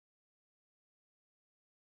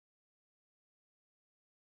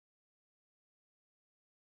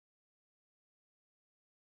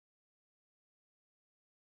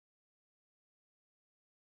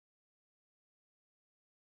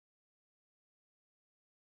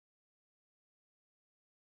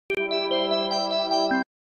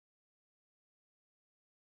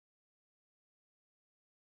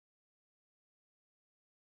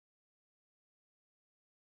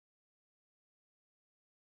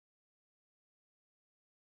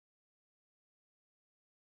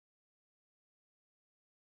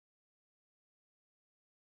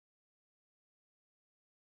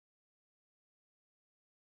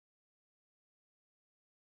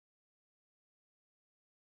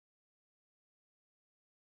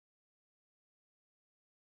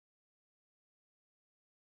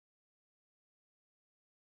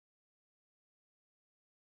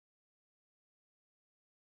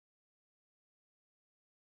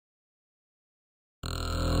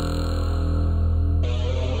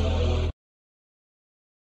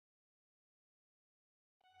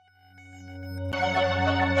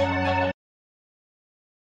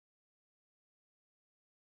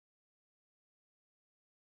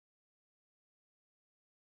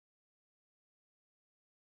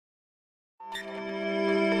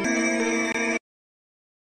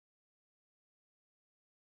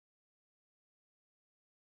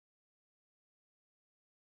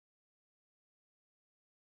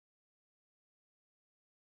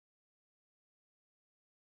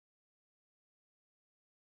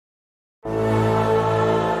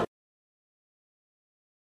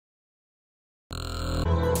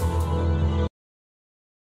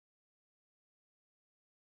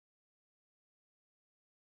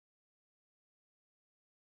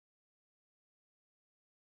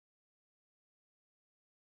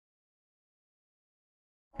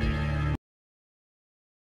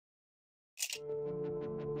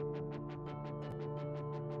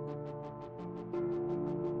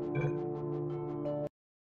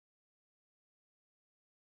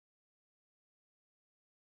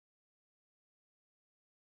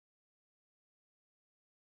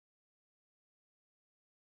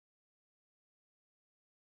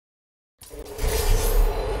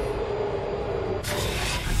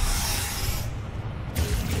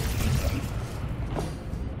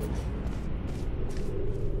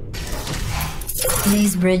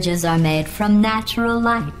These bridges are made from natural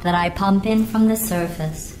light that I pump in from the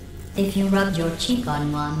surface. If you rubbed your cheek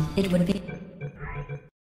on one, it would be...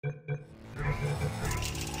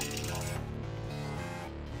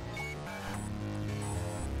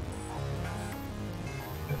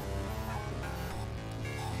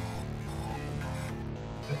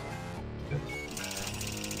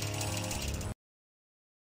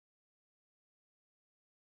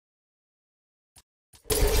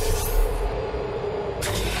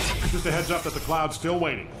 Just a heads up that the cloud's still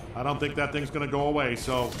waiting. I don't think that thing's gonna go away,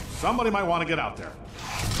 so somebody might want to get out there.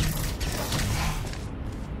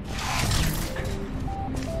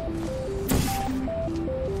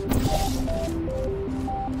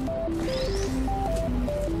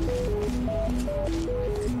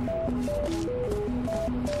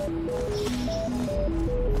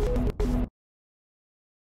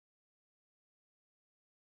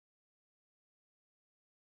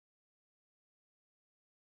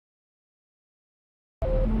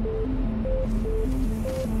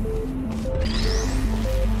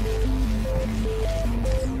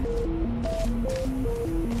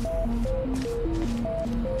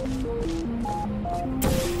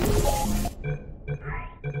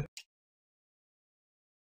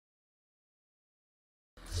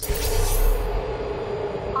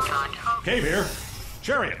 Cave here.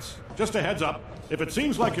 Chariots, just a heads up. If it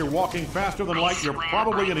seems like you're walking faster than light, you're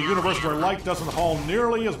probably in a universe where light doesn't haul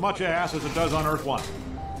nearly as much ass as it does on Earth 1.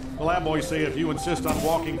 The lab boys say if you insist on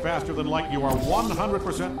walking faster than light, you are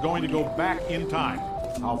 100% going to go back in time.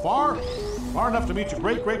 How far? Far enough to meet your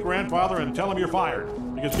great-great-grandfather and tell him you're fired.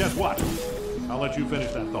 Because guess what? I'll let you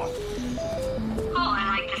finish that thought. Oh,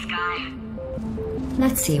 I like this guy.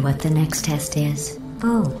 Let's see what the next test is.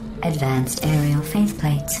 Oh, advanced aerial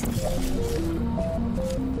faceplates.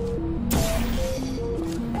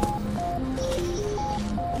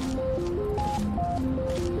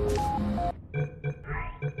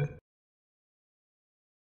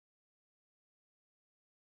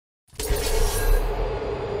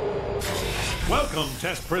 Welcome,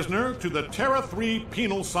 test prisoner, to the Terra 3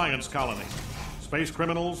 Penal Science Colony. Space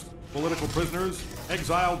criminals, political prisoners,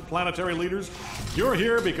 exiled planetary leaders. You're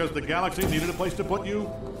here because the galaxy needed a place to put you,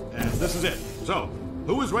 and this is it. So,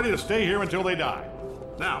 who is ready to stay here until they die?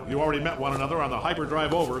 Now, you already met one another on the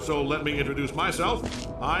hyperdrive over, so let me introduce myself.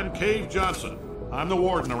 I'm Cave Johnson. I'm the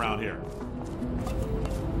warden around here.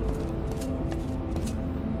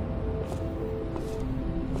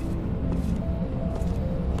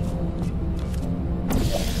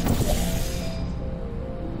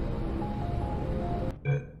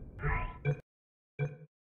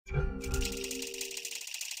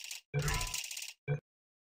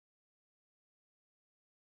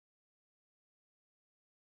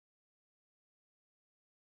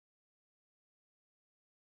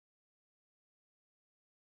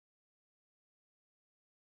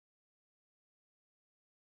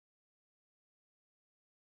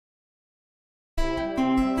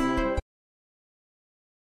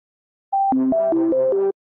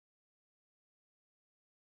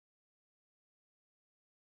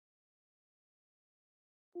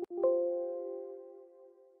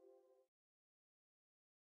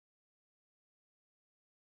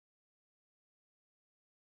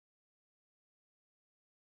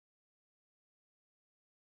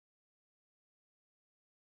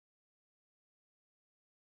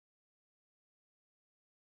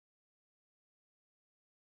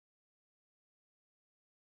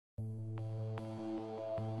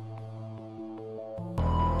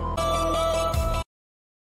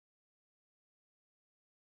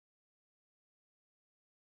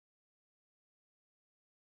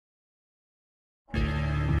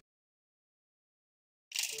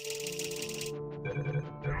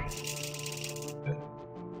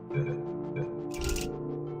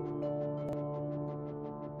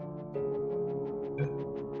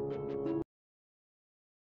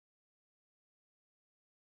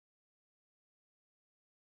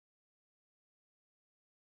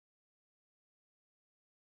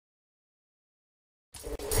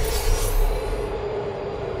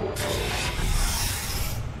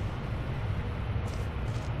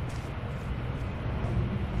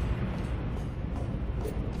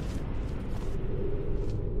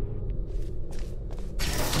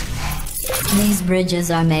 These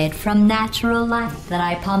bridges are made from natural light that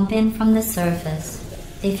I pump in from the surface.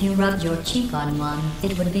 If you rubbed your cheek on one,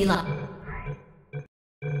 it would be like...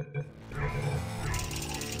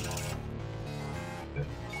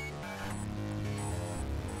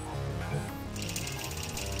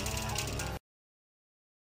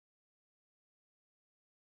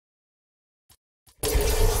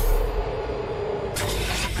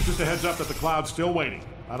 Just a heads up that the cloud's still waiting.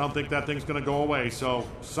 I don't think that thing's gonna go away, so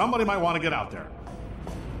somebody might want to get out there.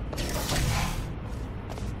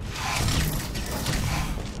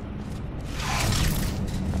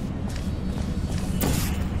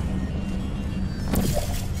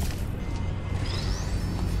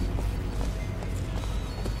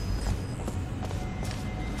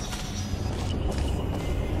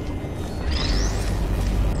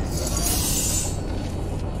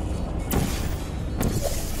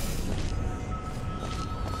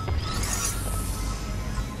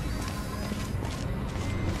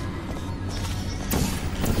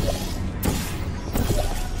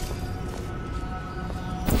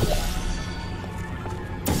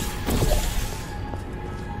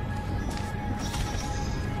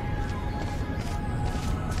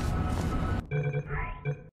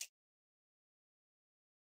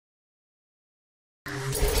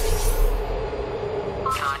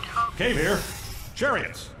 Cave here.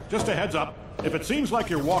 Chariots, just a heads up. If it seems like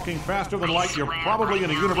you're walking faster than light, you're probably in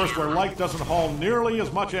a universe where light doesn't haul nearly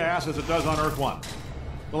as much ass as it does on Earth 1.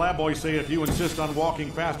 The lab boys say if you insist on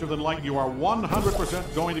walking faster than light, you are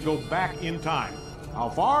 100% going to go back in time. How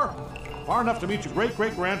far? Far enough to meet your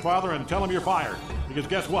great-great-grandfather and tell him you're fired. Because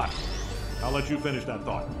guess what? I'll let you finish that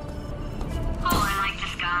thought. Oh, I like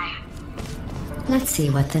this guy. Let's see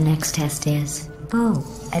what the next test is. Oh,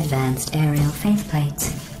 advanced aerial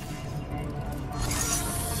faceplates.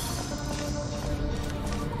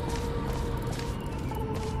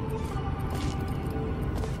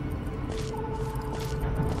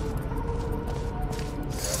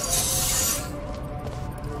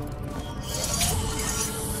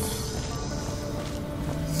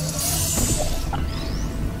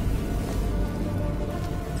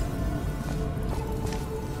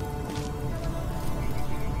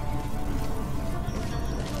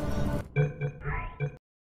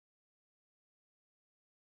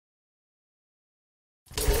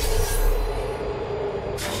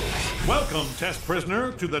 Welcome, test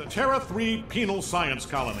prisoner, to the Terra 3 Penal Science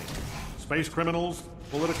Colony. Space criminals,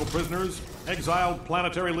 political prisoners, exiled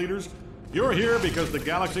planetary leaders. You're here because the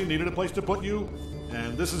galaxy needed a place to put you,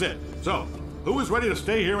 and this is it. So, who is ready to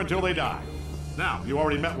stay here until they die? Now, you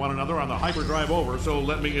already met one another on the hyperdrive over, so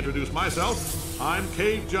let me introduce myself. I'm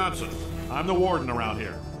Cave Johnson. I'm the warden around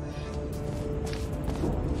here.